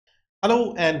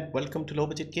Hello and welcome to Low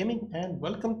Budget Gaming and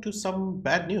welcome to some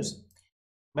bad news.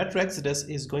 Metro Exodus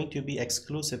is going to be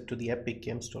exclusive to the Epic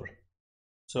Game Store.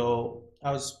 So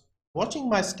I was watching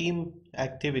my Steam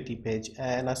activity page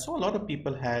and I saw a lot of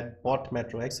people had bought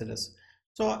Metro Exodus.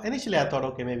 So initially I thought,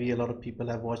 okay, maybe a lot of people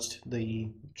have watched the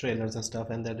trailers and stuff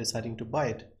and they're deciding to buy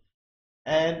it.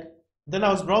 And then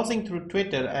I was browsing through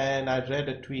Twitter and I read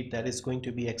a tweet that is going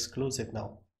to be exclusive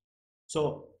now.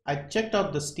 So I checked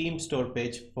out the Steam store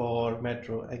page for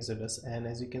Metro Exodus, and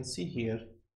as you can see here,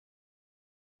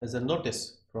 there's a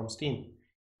notice from Steam.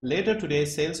 Later today,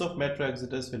 sales of Metro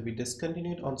Exodus will be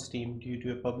discontinued on Steam due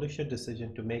to a publisher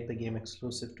decision to make the game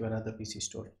exclusive to another PC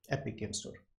store, Epic Game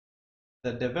Store.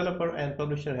 The developer and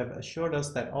publisher have assured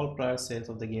us that all prior sales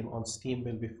of the game on Steam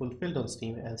will be fulfilled on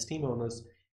Steam, and Steam owners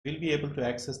will be able to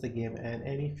access the game and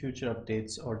any future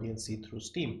updates or DLC through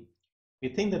Steam. We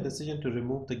think the decision to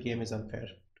remove the game is unfair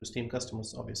to Steam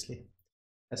customers, obviously,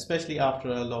 especially after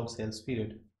a long sales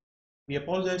period. We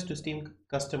apologize to Steam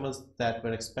customers that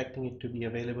were expecting it to be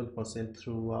available for sale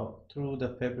through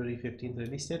the February 15th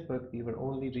release date, but we were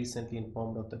only recently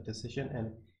informed of the decision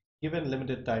and given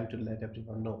limited time to let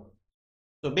everyone know.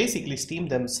 So basically, Steam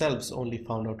themselves only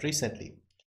found out recently.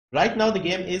 Right now, the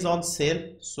game is on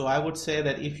sale, so I would say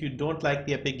that if you don't like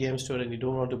the Epic Game Store and you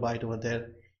don't want to buy it over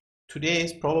there, today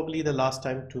is probably the last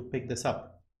time to pick this up.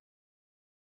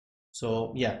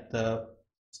 So yeah, the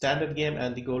standard game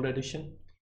and the gold edition.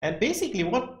 And basically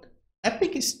what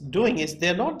Epic is doing is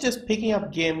they're not just picking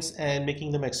up games and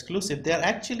making them exclusive. They're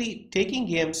actually taking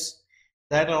games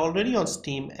that are already on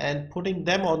Steam and putting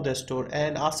them on their store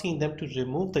and asking them to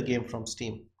remove the game from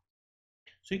Steam.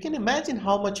 So you can imagine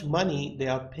how much money they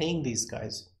are paying these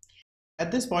guys.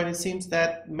 At this point, it seems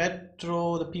that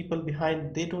Metro, the people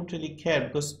behind, they don't really care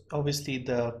because obviously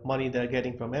the money they're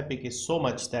getting from Epic is so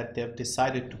much that they've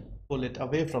decided to pull it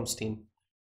away from Steam.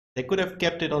 They could have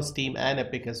kept it on Steam and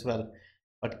Epic as well,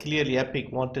 but clearly Epic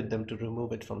wanted them to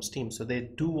remove it from Steam, so they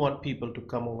do want people to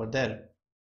come over there.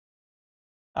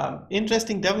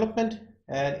 Interesting development,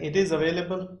 and it is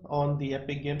available on the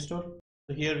Epic Game Store.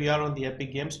 So here we are on the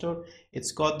Epic Game Store.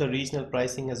 It's got the regional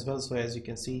pricing as well, so as you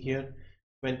can see here,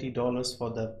 $20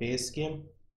 for the base game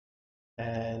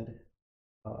and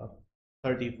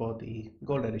 30 for the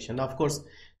gold edition. Now, of course,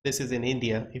 this is in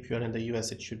India. If you're in the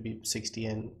US, it should be 60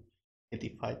 and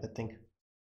 85, I think.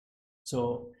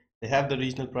 So they have the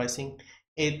regional pricing.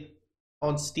 It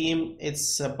on Steam,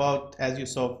 it's about, as you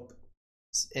saw,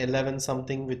 11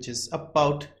 something, which is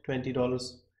about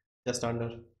 $20, just under.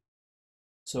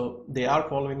 So they are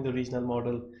following the regional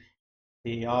model.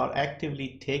 They are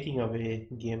actively taking away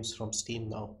games from Steam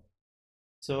now.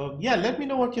 So yeah, let me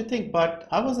know what you think, but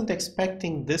I wasn't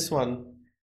expecting this one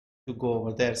to go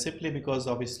over there simply because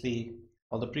obviously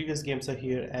all the previous games are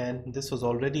here and this was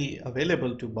already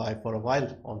available to buy for a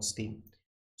while on Steam.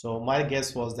 So my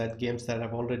guess was that games that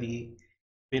have already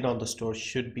been on the store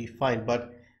should be fine,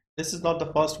 but this is not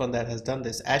the first one that has done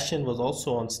this. Ashen was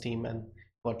also on Steam and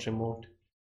got removed.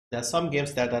 There are some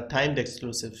games that are timed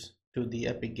exclusives to the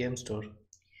Epic Game Store.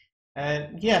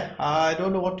 And yeah, I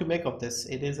don't know what to make of this.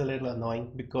 It is a little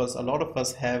annoying because a lot of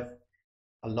us have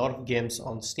a lot of games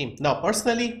on Steam. Now,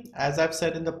 personally, as I've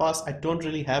said in the past, I don't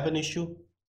really have an issue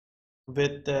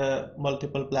with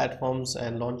multiple platforms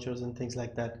and launchers and things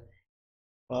like that.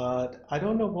 But I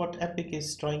don't know what Epic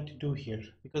is trying to do here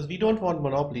because we don't want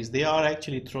monopolies. They are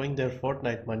actually throwing their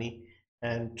Fortnite money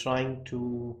and trying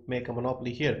to make a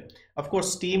monopoly here. Of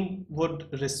course, Steam would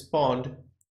respond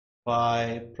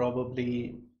by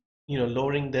probably,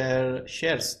 lowering their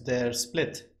shares, their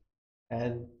split,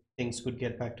 and things could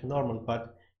get back to normal.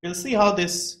 But we'll see how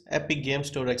this Epic Game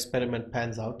Store experiment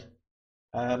pans out.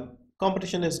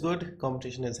 Competition is good,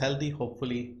 competition is healthy.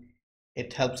 Hopefully,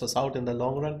 it helps us out in the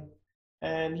long run.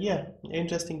 And yeah,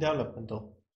 interesting development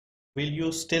though. Will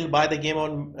you still buy the game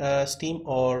on Steam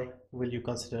or will you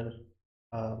consider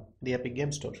the Epic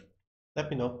Game Store? Let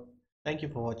me know. Thank you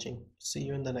for watching. See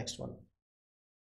you in the next one.